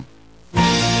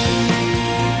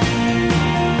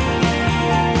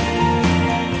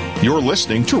You're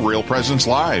listening to Real Presence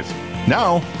Live.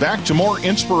 Now, back to more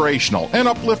inspirational and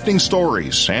uplifting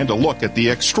stories and a look at the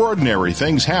extraordinary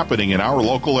things happening in our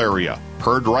local area.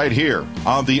 Heard right here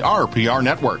on the RPR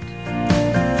Network.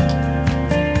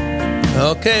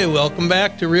 Okay, welcome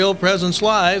back to Real Presence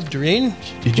Live. Doreen,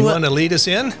 did you want to lead us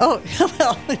in? Oh,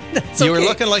 well, that's You were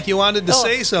looking like you wanted to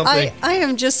say something. I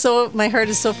am just my heart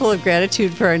is so full of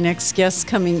gratitude for our next guests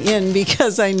coming in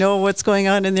because I know what's going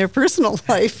on in their personal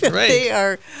life. Right. They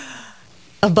are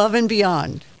above and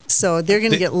beyond. So they're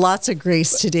going to get lots of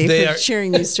grace today for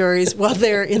sharing these stories while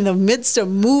they're in the midst of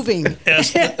moving.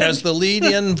 As the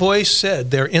lead-in voice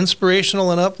said, they're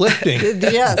inspirational and uplifting.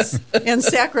 Yes, and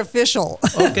sacrificial.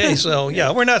 Okay, so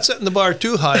we're not setting the bar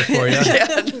too high for you.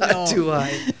 Not too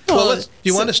high. Well, do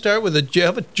you want to start with do you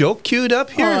have a joke queued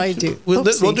up here? Oh, I do. We'll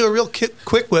do a real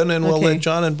quick one, and we'll let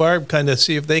John and Barb kind of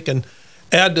see if they can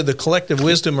add to the collective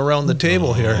wisdom around the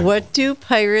table here. What do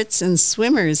pirates and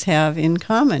swimmers have in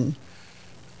common?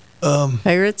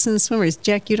 Pirates and swimmers.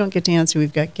 Jack, you don't get to answer.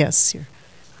 We've got guests here.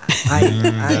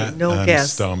 No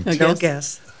guess. Stumped. No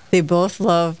guess. They both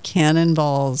love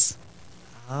cannonballs.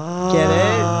 Oh, Get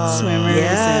it? Swimmers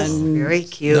yes, and very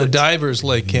cute. The divers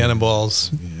like cannonballs.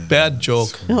 Bad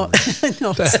joke. no, Bad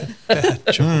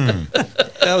joke.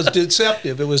 That was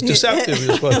deceptive. It was deceptive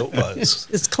is what it was.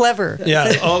 it's clever.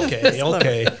 Yeah,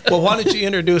 okay. Well, why don't you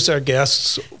introduce our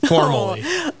guests formally?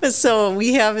 So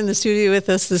we have in the studio with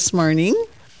us this morning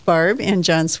Barb and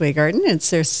John Swegarden. It's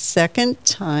their second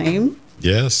time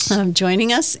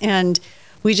joining us, and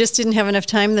we just didn't have enough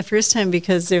time the first time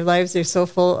because their lives are so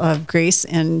full of grace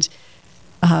and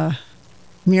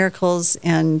miracles.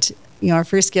 And our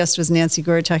first guest was Nancy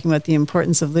Gore talking about the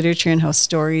importance of literature and how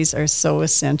stories are so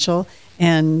essential.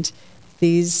 And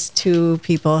these two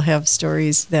people have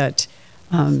stories that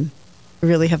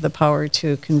really have the power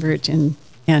to convert and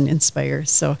inspire.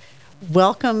 So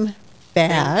welcome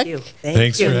back. Thank you.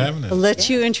 Thanks for having us. I'll let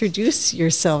you introduce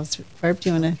yourselves. Barb, do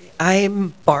you want to?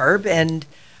 I'm Barb, and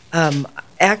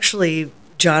actually,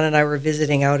 John and I were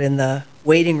visiting out in the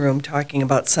waiting room talking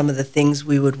about some of the things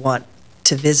we would want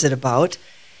to visit about.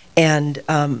 And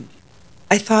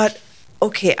I thought,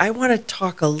 okay, I want to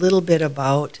talk a little bit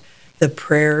about the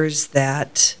prayers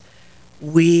that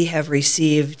we have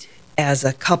received as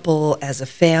a couple, as a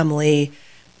family,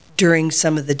 during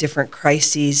some of the different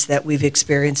crises that we've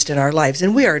experienced in our lives.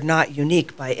 And we are not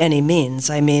unique by any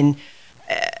means. I mean,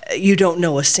 you don't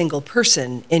know a single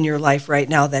person in your life right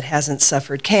now that hasn't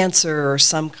suffered cancer or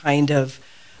some kind of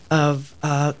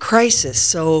crisis.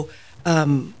 So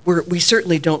we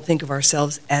certainly don't think of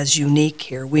ourselves as unique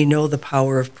here. We know the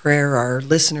power of prayer. Our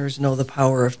listeners know the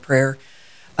power of prayer.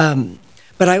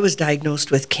 But I was diagnosed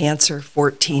with cancer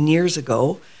 14 years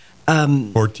ago.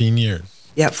 14 years.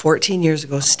 Yeah, 14 years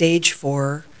ago, stage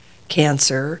 4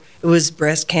 cancer. It was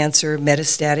breast cancer,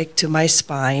 metastatic to my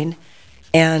spine,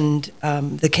 and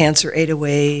the cancer ate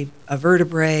away a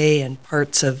vertebrae and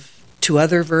parts of 2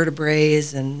 other vertebrae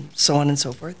and so on and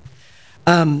so forth.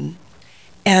 And,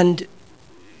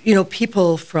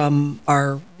 people from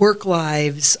our work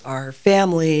lives, our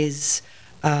families,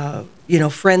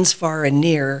 friends far and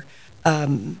near,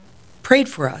 prayed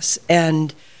for us.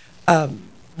 And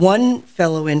one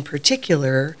fellow in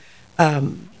particular,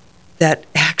 that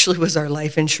actually was our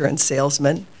life insurance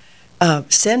salesman,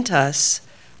 sent us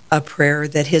a prayer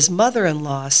that his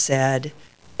mother-in-law said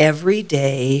every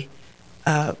day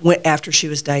after she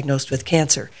was diagnosed with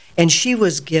cancer. And she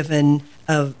was given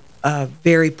a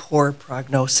very poor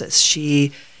prognosis.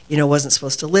 She, wasn't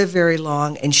supposed to live very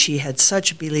long, and she had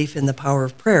such belief in the power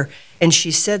of prayer. And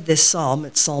she said this psalm,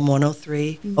 it's Psalm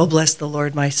 103, "Oh, bless the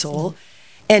Lord, my soul."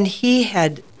 And he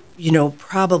had,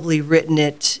 probably written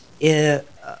it a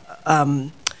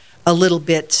little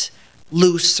bit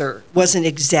looser, wasn't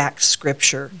exact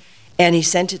scripture. And he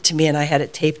sent it to me, and I had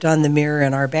it taped on the mirror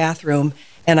in our bathroom,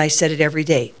 and I said it every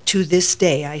day. To this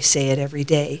day, I say it every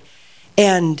day.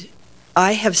 And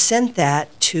I have sent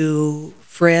that to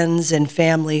friends and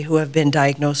family who have been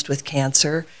diagnosed with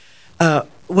cancer.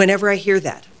 Whenever I hear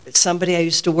that, somebody I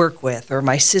used to work with or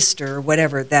my sister or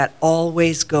whatever, that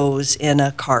always goes in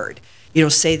a card.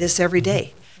 Say this every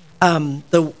day.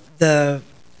 Our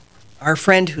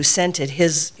friend who sent it,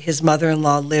 his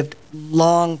mother-in-law lived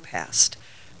long past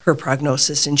her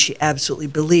prognosis, and she absolutely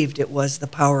believed it was the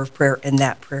power of prayer, and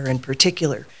that prayer in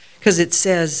particular, because it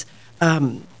says,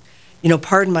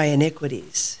 pardon my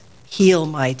iniquities, heal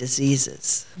my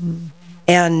diseases.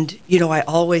 And, I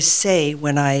always say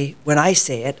when I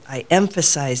say it, I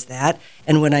emphasize that.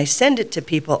 And when I send it to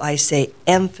people, I say,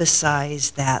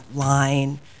 emphasize that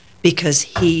line, because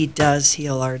he does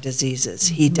heal our diseases.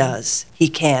 He does. He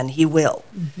can. He will.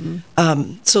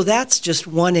 So that's just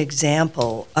one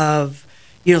example of,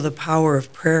 the power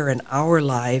of prayer in our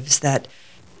lives that,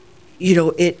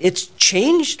 it's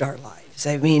changed our lives.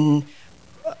 I mean,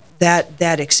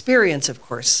 that experience, of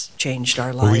course, changed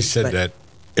our lives. Well, we said that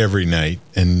every night,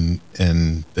 and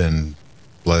then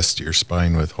blessed your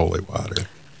spine with holy water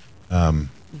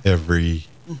every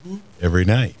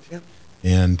night. Yep.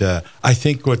 And I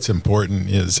think what's important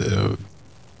is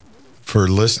for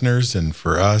listeners and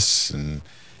for us,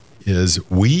 is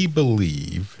we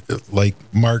believe, like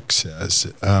Mark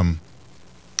says,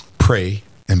 pray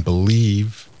and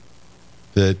believe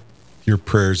that your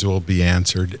prayers will be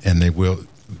answered, and they will.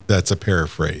 That's a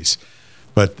paraphrase.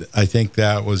 But I think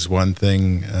that was one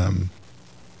thing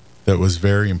that was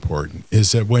very important,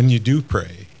 is that when you do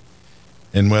pray,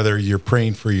 and whether you're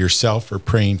praying for yourself or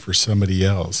praying for somebody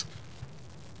else,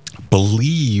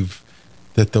 believe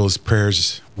that those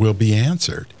prayers will be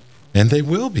answered, and they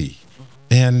will be.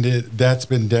 And that's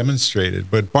been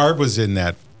demonstrated. But Barb was in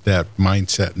that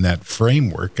mindset and that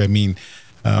framework. I mean,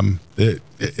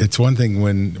 it's one thing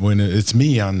when it's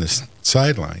me on the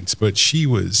sidelines, but she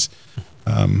was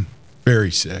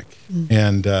very sick.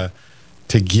 And to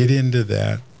get into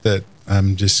that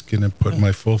I'm just going to put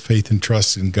my full faith and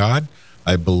trust in God.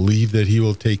 I believe that he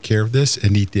will take care of this,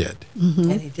 and he did.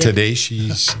 And he did. Today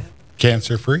she's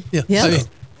cancer-free. Yeah. Yeah. I mean,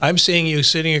 I'm seeing you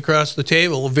sitting across the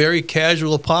table, very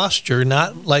casual posture,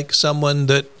 not like someone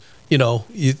that,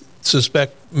 you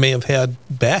suspect may have had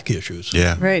back issues.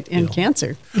 Yeah. Right, and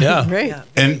cancer. Yeah. Right. Yeah.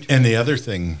 And the other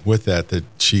thing with that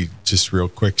she just real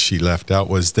quick she left out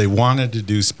was they wanted to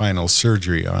do spinal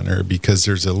surgery on her because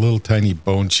there's a little tiny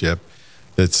bone chip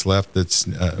that's left that's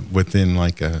within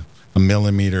like a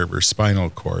millimeter of her spinal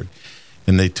cord.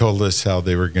 And they told us how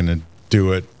they were going to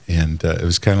do it, and it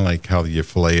was kind of like how you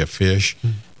fillet a fish.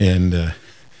 And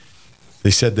they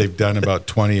said they've done about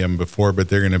 20 of them before, but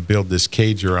they're going to build this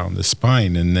cage around the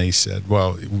spine. And they said,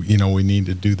 well, we need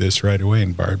to do this right away.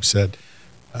 And Barb said,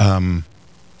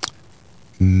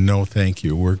 no, thank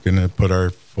you. We're going to put our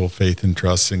full faith and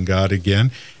trust in God again.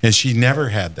 And she never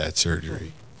had that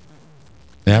surgery.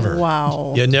 Never.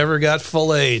 Wow. You never got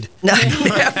filleted. No,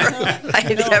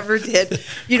 I never did.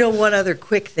 One other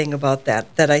quick thing about that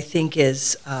I think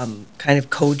is kind of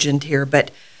cogent here,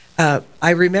 but I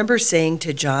remember saying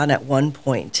to John at one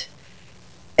point,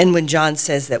 and when John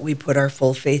says that we put our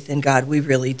full faith in God, we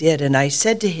really did. And I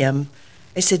said to him,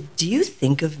 do you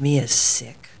think of me as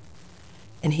sick?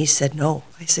 And he said, no.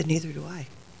 I said, neither do I.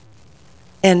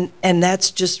 And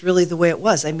that's just really the way it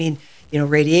was. I mean,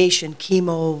 radiation,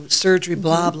 chemo, surgery,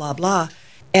 blah, blah, blah.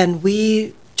 And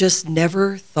we just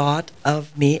never thought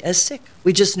of me as sick.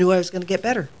 We just knew I was going to get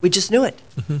better. We just knew it.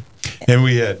 And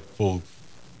we had full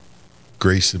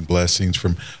grace and blessings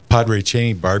from Padre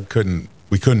Cheney. Barb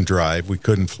we couldn't drive. We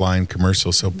couldn't fly in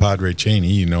commercial. So Padre Cheney,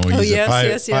 he's a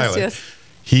pilot. Yes.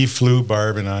 He flew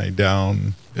Barb and I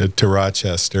down to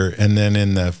Rochester. And then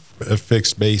in the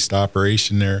fixed-based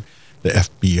operation there, the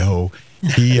FBO,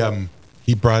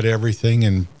 he brought everything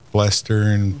and blessed her,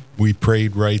 and we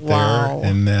prayed right Wow.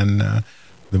 there. And then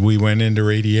we went into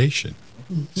radiation.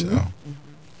 So,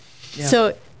 Yeah.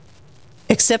 So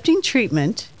accepting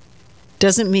treatment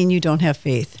doesn't mean you don't have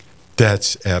faith.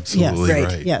 that's absolutely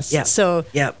Yes. right. Yes. Yeah. So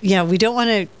Yeah. we don't want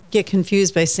to get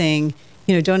confused by saying,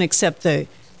 don't accept the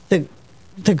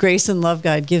grace and love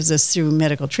God gives us through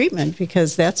medical treatment,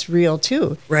 because that's real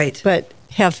too. Right. But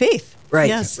have faith. Right.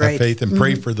 Yes. Right. Have faith and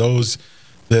pray for those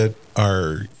that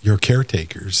are your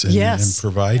caretakers and, Yes. and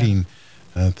providing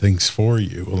things for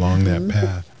you along that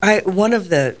path. One of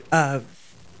the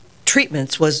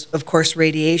treatments was, of course,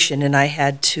 radiation, and I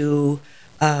had to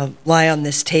lie on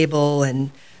this table.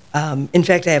 And in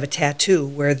fact, I have a tattoo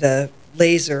where the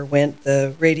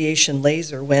radiation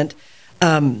laser went.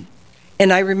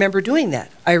 And I remember doing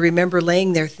that. I remember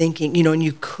laying there thinking, and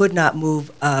you could not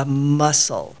move a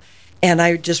muscle. And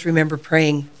I just remember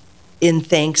praying in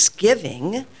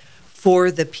thanksgiving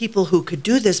for the people who could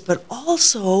do this, but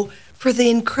also for the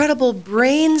incredible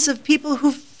brains of people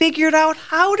who figured out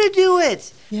how to do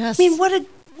it. Yes. I mean, what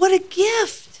a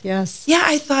gift. Yes. Yeah,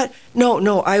 I thought,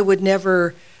 no, I would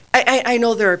never. I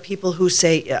know there are people who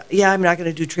say, yeah, I'm not going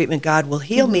to do treatment. God will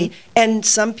heal me. And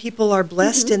some people are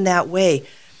blessed in that way.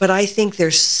 But I think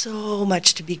there's so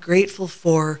much to be grateful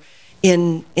for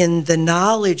in the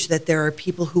knowledge that there are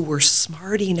people who were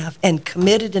smart enough and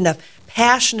committed enough,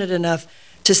 passionate enough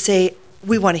to say,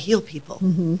 we want to heal people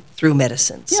through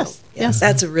medicine. Yes, So, yes.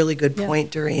 That's a really good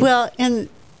point, Doreen. Well, and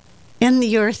in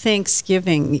your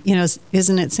Thanksgiving,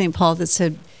 isn't it St. Paul that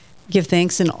said, give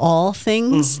thanks in all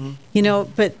things?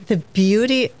 But the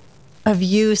beauty of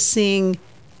you seeing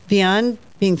beyond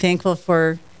being thankful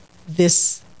for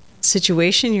this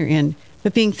situation you're in,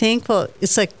 but being thankful,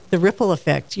 it's like the ripple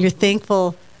effect. You're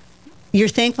thankful, your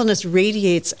thankfulness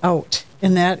radiates out,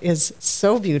 and that is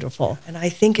so beautiful. And I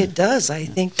think it does. I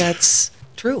think that's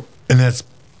true. And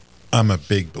I'm a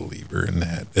big believer in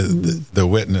that, the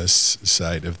witness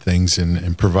side of things,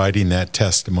 and providing that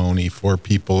testimony for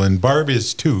people. And Barb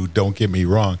is too, don't get me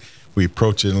wrong. We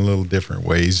approach it in a little different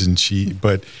ways, and she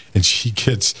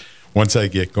gets, once I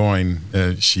get going,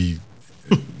 she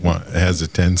has a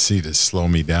tendency to slow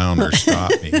me down or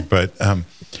stop me. But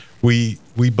we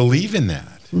believe in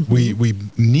that. We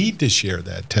need to share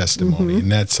that testimony,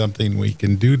 and that's something we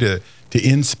can do to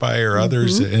inspire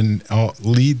others and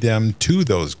lead them to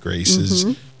those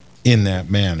graces in that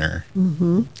manner.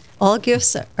 All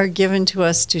gifts are given to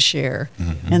us to share,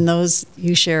 and those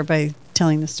you share by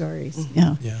telling the stories.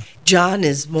 Yeah. John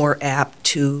is more apt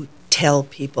to tell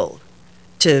people,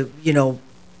 to,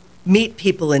 meet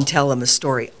people and tell them a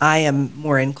story. I am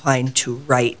more inclined to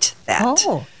write that.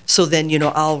 Oh. So then,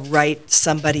 I'll write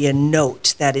somebody a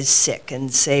note that is sick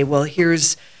and say, well,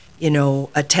 here's,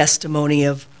 a testimony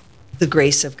of the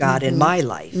grace of God in my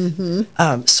life.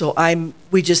 So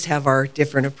we just have our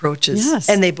different approaches. Yes.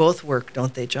 And they both work,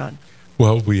 don't they, John?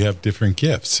 Well, we have different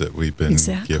gifts that we've been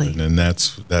Exactly. given, and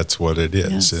that's what it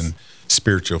is. Yes. And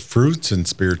spiritual fruits and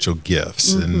spiritual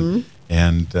gifts, and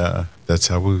that's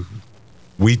how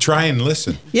we try and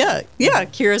listen. Yeah.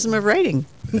 Charism of writing.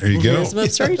 There you go. Charism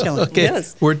of storytelling. Okay,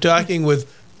 Yes. we're talking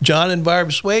with John and Barb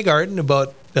Swegarden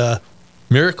about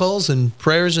miracles and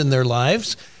prayers in their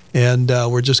lives. And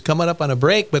we're just coming up on a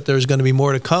break, but there's going to be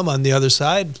more to come on the other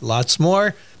side, lots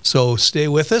more. So stay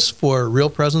with us for Real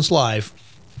Presence Live.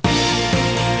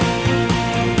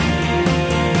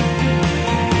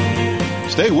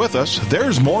 Stay with us.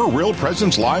 There's more Real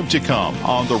Presence Live to come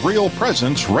on the Real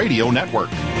Presence Radio Network.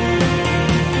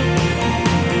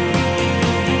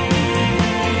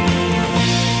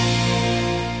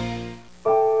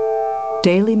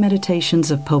 Daily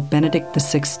Meditations of Pope Benedict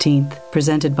XVI,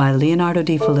 presented by Leonardo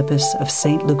D. Philippus of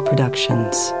St. Luke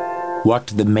Productions. What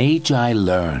the Magi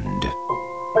learned.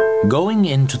 Going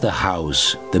into the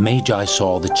house, the Magi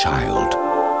saw the child.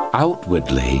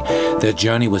 Outwardly, their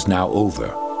journey was now over.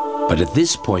 But at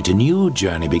this point, a new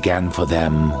journey began for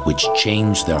them, which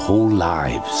changed their whole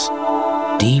lives.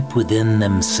 Deep within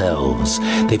themselves,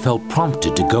 they felt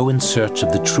prompted to go in search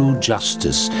of the true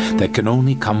justice that can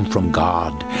only come from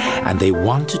God, and they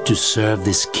wanted to serve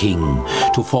this king,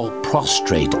 to fall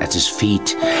prostrate at his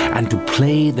feet, and to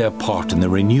play their part in the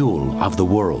renewal of the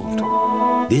world.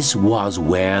 This was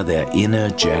where their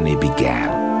inner journey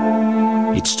began.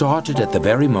 It started at the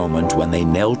very moment when they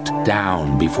knelt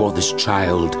down before this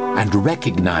child and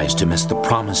recognized him as the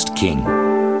promised king.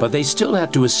 But they still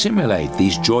had to assimilate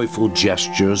these joyful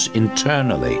gestures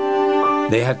internally.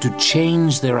 They had to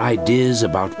change their ideas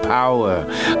about power,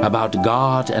 about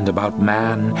God, and about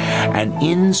man, and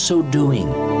in so doing,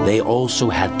 they also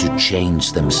had to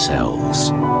change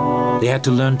themselves. They had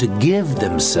to learn to give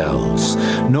themselves.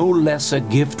 No lesser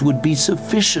gift would be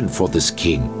sufficient for this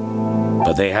king.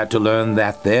 But they had to learn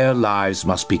that their lives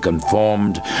must be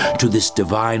conformed to this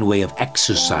divine way of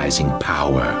exercising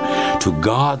power, to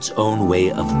God's own way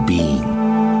of being.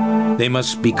 They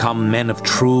must become men of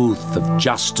truth, of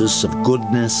justice, of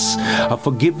goodness, of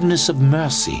forgiveness, of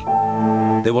mercy.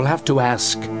 They will have to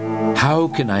ask, how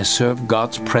can I serve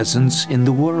God's presence in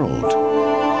the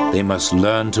world? They must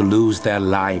learn to lose their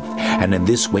life, and in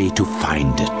this way to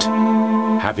find it.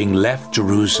 Having left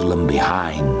Jerusalem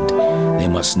behind, they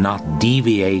must not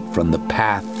deviate from the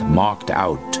path marked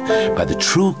out by the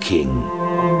true King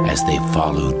as they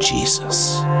follow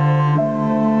Jesus.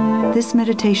 This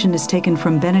meditation is taken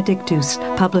from Benedictus,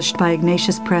 published by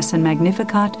Ignatius Press and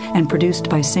Magnificat, and produced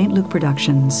by St. Luke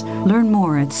Productions. Learn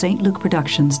more at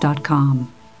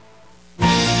stlukeproductions.com.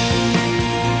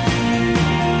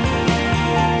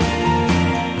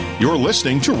 You're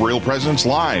listening to Real Presence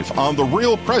Live on the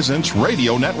Real Presence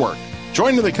Radio Network.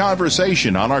 Join in the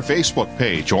conversation on our Facebook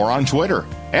page or on Twitter.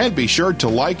 And be sure to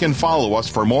like and follow us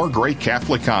for more great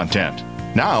Catholic content.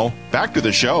 Now, back to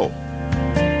the show.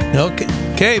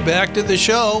 Okay, back to the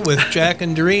show with Jack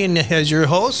and Doreen as your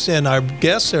hosts, and our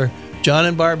guests are John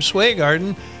and Barb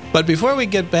Swegarden. But before we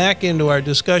get back into our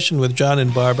discussion with John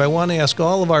and Barb, I want to ask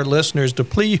all of our listeners to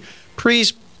please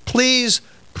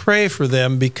pray for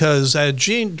them, because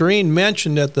Doreen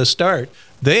mentioned at the start,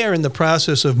 they are in the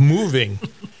process of moving.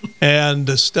 And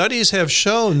the studies have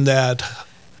shown that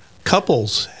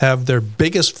couples have their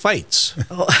biggest fights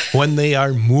when they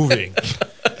are moving.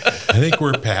 I think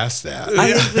we're past that.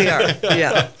 I think we are.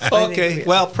 Yeah. I think Okay, we are.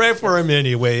 well, pray for him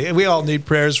anyway. We all need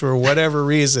prayers for whatever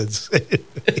reasons.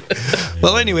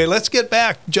 Well, anyway, let's get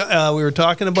back. We were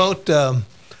talking about,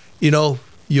 your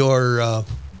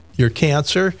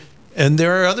cancer, and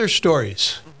there are other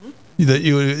stories that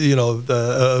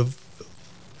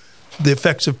the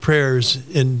effects of prayers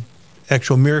in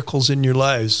actual miracles in your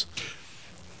lives.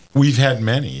 We've had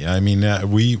many. I mean,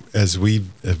 as we've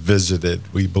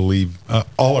visited, we believe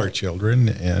all our children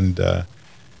and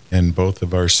both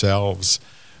of ourselves,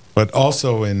 but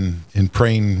also in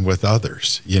praying with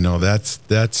others.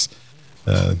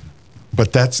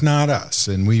 But that's not us,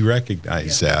 and we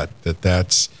recognize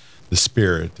that's the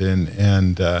Spirit,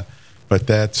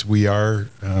 but we are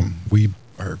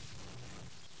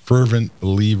fervent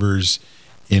believers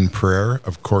in prayer.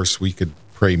 Of course, we could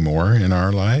pray more in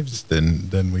our lives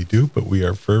than we do, but we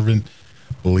are fervent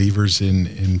believers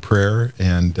in prayer,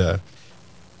 and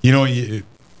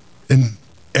and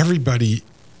everybody,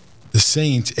 the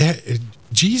saints,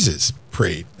 Jesus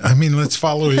prayed. I mean, let's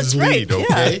follow his lead,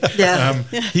 okay? Yeah.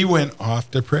 He went off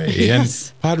to pray, Yes.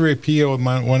 and Padre Pio,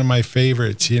 one of my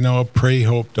favorites. Pray,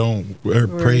 hope,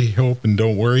 pray, hope, and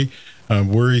don't worry.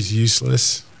 Worry's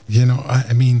useless.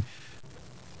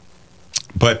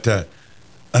 But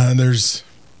there's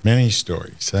many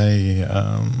stories.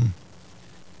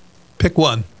 Pick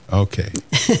one. Okay.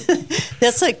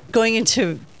 That's like going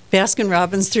into Baskin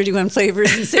Robbins 31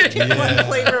 flavors and saying, pick one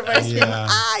flavor of ice cream. Yeah.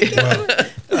 I can't do it.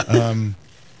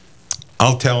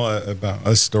 I'll tell about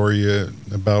a story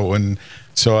about when.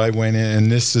 So I went in,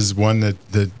 and this is one that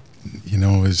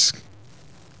is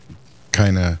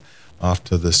kind of off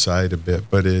to the side a bit,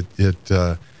 but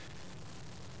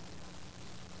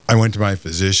I went to my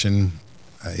physician.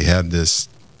 I had this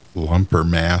lump or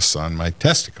mass on my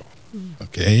testicle.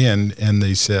 Okay, and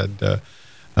they said,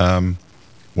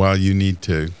 well, you need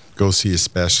to go see a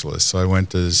specialist. So I went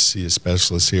to see a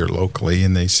specialist here locally,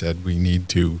 and they said, we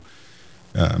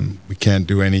can't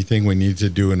do anything. We need to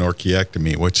do an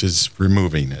orchiectomy, which is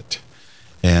removing it.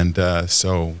 And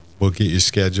so we'll get you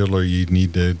scheduled, or you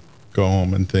need to go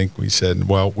home and think. We said,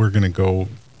 well, we're going to go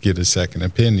get a second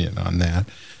opinion on that.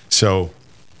 So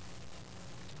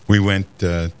we went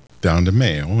down to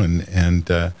Mayo and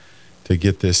to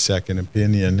get this second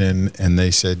opinion, and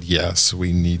they said, yes,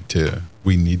 we need to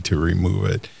remove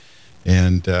it.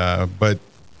 And but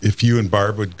if you and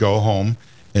Barb would go home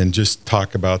and just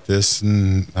talk about this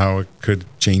and how it could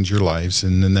change your lives,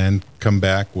 and then come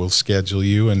back, we'll schedule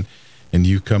you, and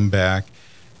you come back,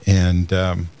 and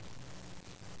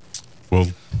we'll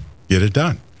get it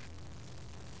done.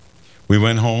 We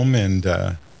went home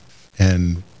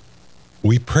and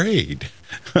we prayed,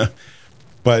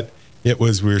 but we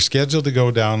were scheduled to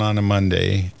go down on a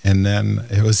Monday, and then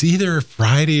it was either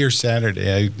Friday or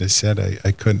Saturday. I said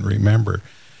I couldn't remember.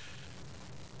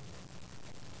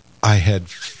 I had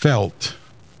felt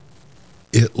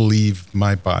it leave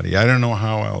my body. I don't know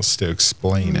how else to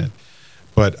explain it,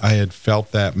 but I had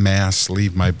felt that mass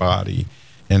leave my body,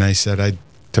 and I said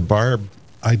to Barb,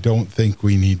 I don't think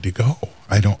we need to go.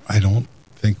 I don't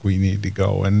think we need to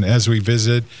go. And as we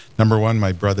visited, number one,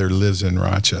 my brother lives in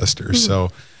Rochester,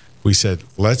 so we said,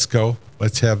 let's go.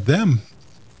 Let's have them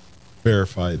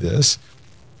verify this.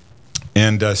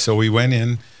 And so we went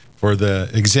in for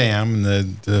the exam,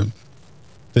 and the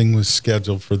thing was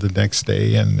scheduled for the next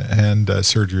day, and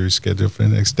surgery was scheduled for the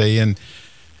next day. And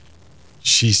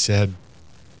she said,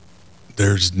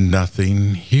 there's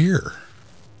nothing here.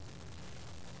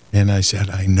 And I said,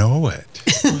 I know it.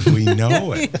 We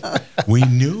know it. We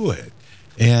knew it.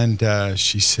 And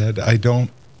she said, I don't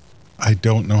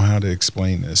know how to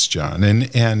explain this, John.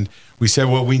 And we said,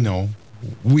 well, we knew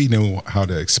how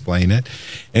to explain it.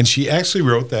 And she actually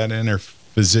wrote that in her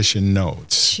physician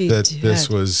notes. She that did. This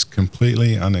was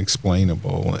completely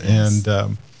unexplainable. Yes.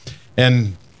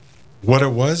 And what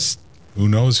it was, who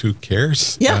knows, who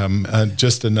cares? Yeah.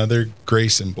 Just another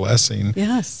grace and blessing.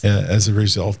 Yes. As a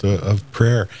result of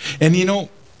prayer. And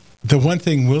the one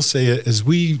thing we'll say is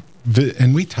we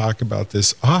talk about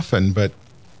this often, but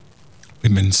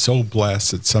we've been so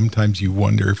blessed that sometimes you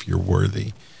wonder if you're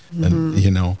worthy.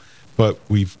 And but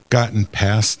we've gotten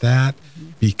past that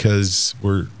because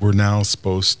we're now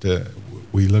supposed to,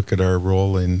 we look at our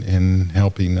role in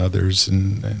helping others,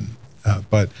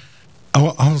 but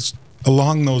I'll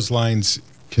along those lines,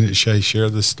 should I share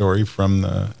the story from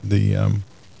the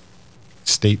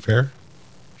state fair?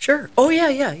 Sure. Oh,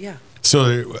 yeah.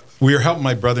 So we were helping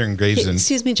my brother in Gravesend.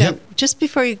 Excuse me, John. Yep. Just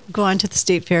before you go on to the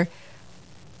state fair,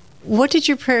 what did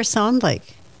your prayer sound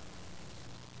like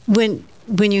when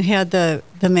you had the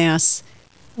mass?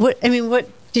 What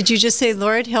Did you just say,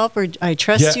 Lord, help, or I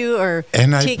trust Yeah, you, or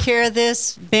and take care of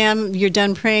this, bam, you're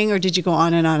done praying, or did you go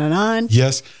on and on and on?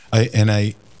 Yes,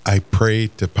 I pray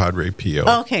to Padre Pio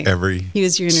every he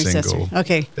was your intercessor. single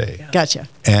Okay, day. gotcha.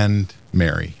 And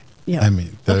Mary. Yeah. I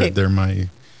mean, they're my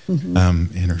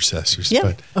intercessors. Yeah.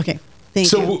 But, Okay. Thank you.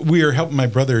 so we were helping my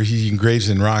brother. He engraves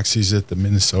in rocks. He's at the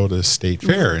Minnesota State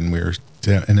Fair, and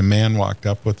and a man walked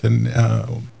up with an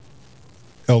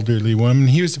elderly woman.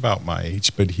 He was about my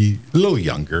age, but a little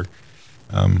younger.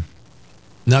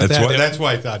 That's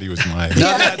why I thought he was my age.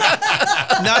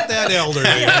 Not that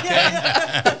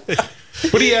elderly. Okay?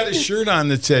 But he had a shirt on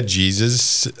that said,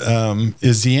 Jesus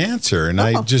is the answer. And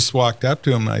I just walked up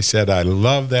to him and I said, I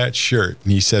love that shirt.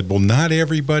 And he said, well, not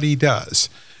everybody does.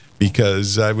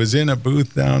 Because I was in a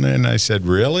booth down there and I said,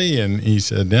 really? And he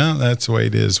said, no, that's the way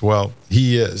it is. Well,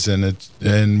 he is.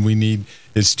 And we need,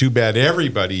 it's too bad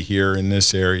everybody here in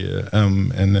this area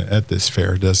and at this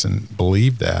fair doesn't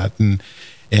believe that.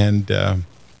 And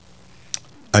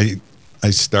I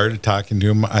started talking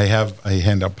to him. I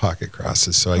hand out pocket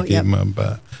crosses, so I gave him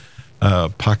a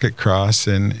pocket cross,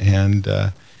 and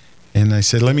I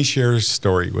said, "Let me share a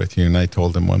story with you." And I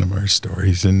told him one of our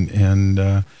stories,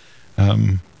 and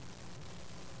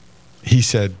he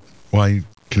said, "Why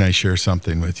can I share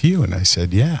something with you?" And I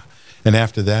said, "Yeah." And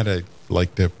after that, I'd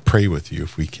like to pray with you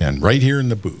if we can, right here in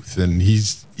the booth. And he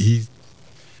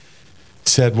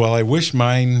said, "Well, I wish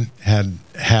mine had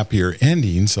happier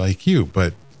endings like you,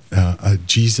 but."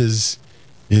 Jesus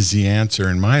is the answer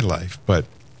in my life. But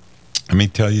let me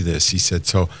tell you this. He said,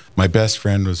 so my best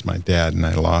friend was my dad, and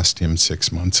I lost him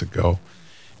 6 months ago.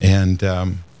 And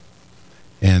I'm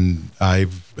in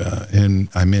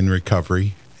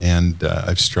recovery, and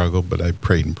I've struggled, but I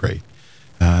prayed and prayed.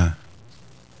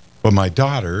 But my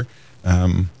daughter,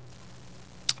 who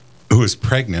was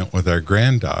pregnant with our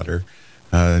granddaughter,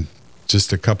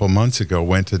 just a couple months ago,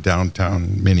 went to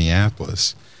downtown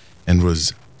Minneapolis and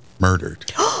was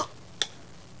murdered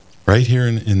right here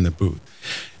in the booth.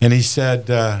 And he said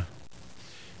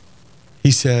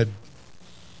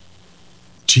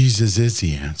Jesus is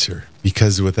the answer,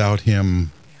 because without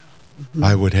him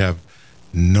I would have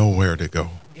nowhere to go.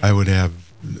 I would have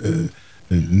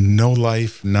no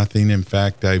life, nothing. In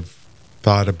fact, I've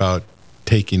thought about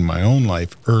taking my own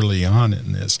life early on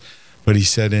in this. But he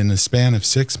said, in the span of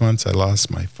 6 months, I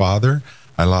lost my father,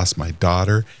 I lost my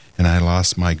daughter, and I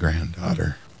lost my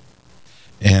granddaughter.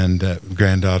 And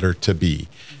granddaughter to be,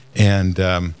 and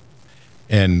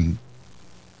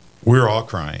we're all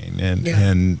crying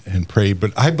and prayed.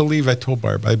 But I told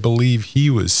Barb, I believe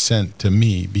he was sent to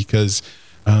me, because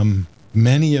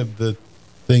many of the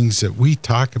things that we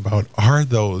talk about are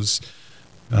those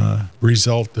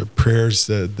result of prayers.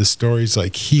 The stories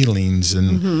like healings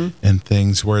and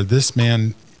things, where this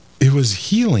man, it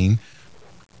was healing,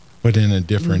 but in a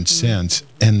different sense,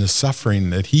 and the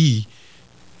suffering that he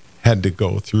had to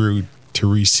go through to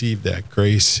receive that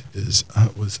grace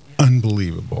was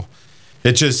unbelievable.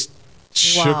 It just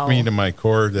shook me to my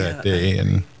core that day.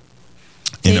 And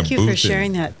thank you for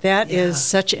sharing that. That is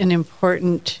such an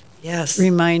important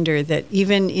reminder that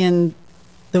even in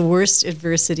the worst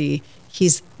adversity,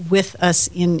 he's with us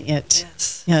in it.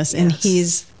 Yes, and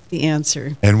he's the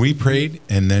answer. And we prayed,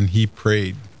 and then he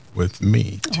prayed with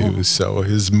me too. So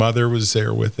his mother was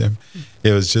there with him.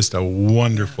 It was just a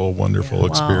wonderful, wonderful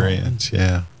experience.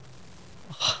 Yeah.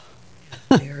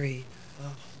 Very.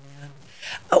 Oh,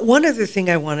 man. One other thing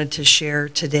I wanted to share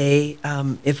today,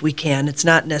 if we can, it's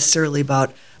not necessarily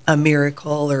about a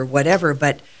miracle or whatever,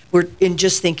 but we're in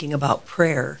just thinking about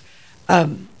prayer.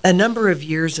 A number of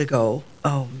years ago,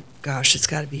 it's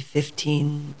got to be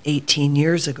 15, 18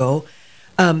 years ago,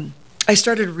 I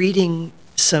started reading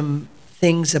some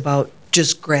things about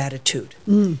just gratitude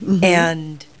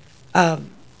and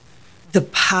the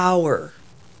power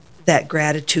that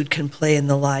gratitude can play in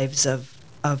the lives of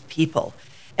people.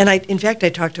 And in fact, I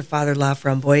talked to Father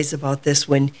Laframboise about this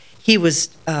when he was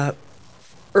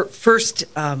first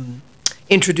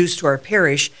introduced to our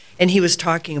parish, and he was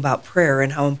talking about prayer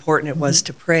and how important it was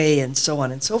to pray and so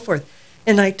on and so forth.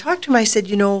 And I talked to him, I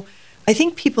said, I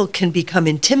think people can become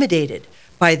intimidated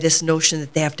by this notion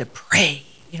that they have to pray.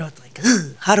 It's like,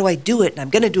 how do I do it? And I'm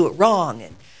going to do it wrong.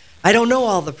 And I don't know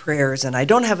all the prayers, and I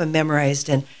don't have them memorized.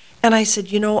 And I said,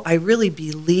 I really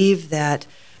believe that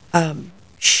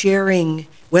sharing,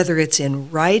 whether it's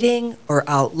in writing or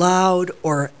out loud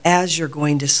or as you're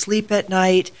going to sleep at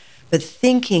night, but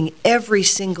thinking every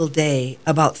single day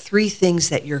about 3 things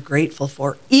that you're grateful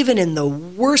for, even in the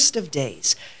worst of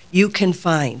days, you can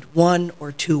find 1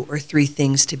 or 2 or 3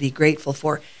 things to be grateful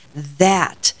for.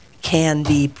 That can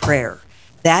be prayer.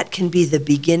 That can be the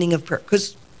beginning of prayer.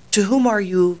 Because to whom are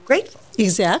you grateful?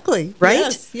 Exactly.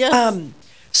 Right? Yes.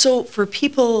 So for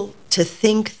people to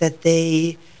think that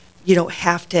they,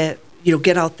 have to,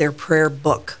 get out their prayer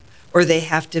book, or they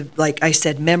have to, like I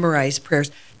said, memorize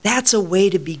prayers, that's a way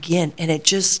to begin, and it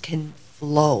just can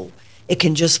flow. It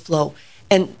can just flow.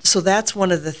 And so that's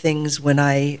one of the things when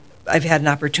I've had an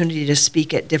opportunity to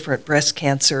speak at different breast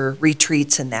cancer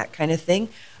retreats and that kind of thing,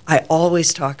 I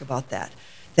always talk about that,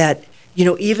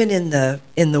 even in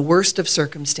the worst of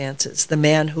circumstances, the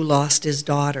man who lost his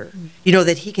daughter,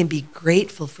 that he can be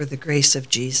grateful for the grace of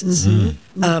Jesus.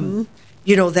 Mm-hmm.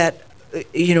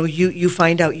 You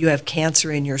find out you have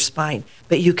cancer in your spine,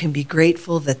 but you can be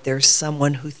grateful that there's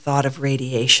someone who thought of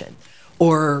radiation,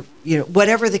 or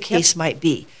whatever the case might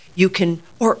be. You can,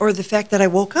 or the fact that I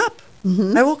woke up.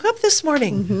 Mm-hmm. I woke up this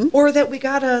morning, or that we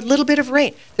got a little bit of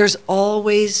rain. There's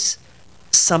always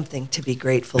something to be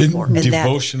grateful for. And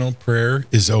devotional prayer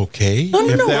is okay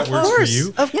if that works for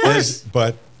you. Of course.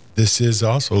 But this is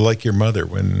also like your mother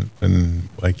when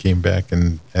I came back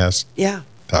and asked,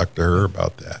 talked to her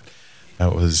about that.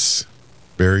 That was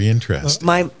very interesting.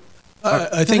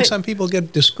 I think some people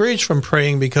get discouraged from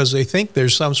praying because they think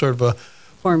there's some sort of a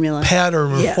formula,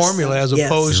 pattern or formula, as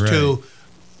opposed to,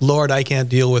 Lord, I can't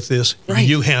deal with this. Right.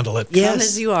 You handle it. Yes. Come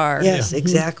as you are. Yes,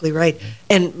 exactly right.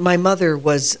 And my mother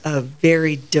was a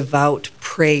very devout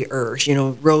prayer,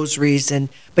 rosaries,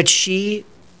 but she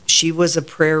was a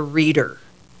prayer reader.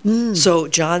 So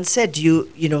John said, do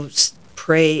you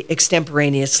pray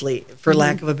extemporaneously, for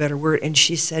lack of a better word? And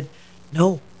she said,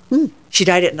 no. She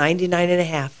died at 99 and a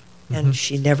half, and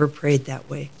she never prayed that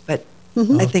way. But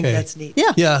I think that's neat.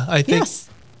 Yeah, I think... Yes.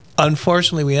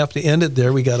 Unfortunately, we have to end it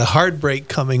there. We got a hard break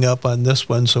coming up on this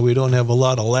one, so we don't have a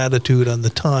lot of latitude on the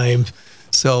time.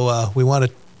 So we want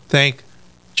to thank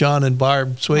John and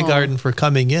Barb Swegarden for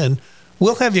coming in.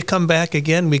 We'll have you come back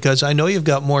again because I know you've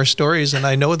got more stories, and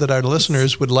I know that our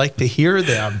listeners would like to hear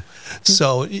them.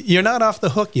 So you're not off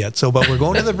the hook yet. But we're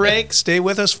going to the break. Stay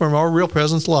with us for more Real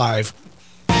Presence Live.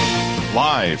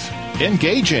 Live,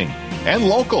 engaging, and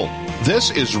local.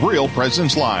 This is Real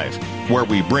Presence Live, where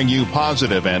we bring you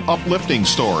positive and uplifting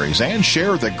stories and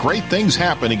share the great things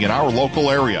happening in our local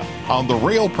area on the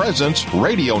Real Presence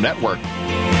Radio Network.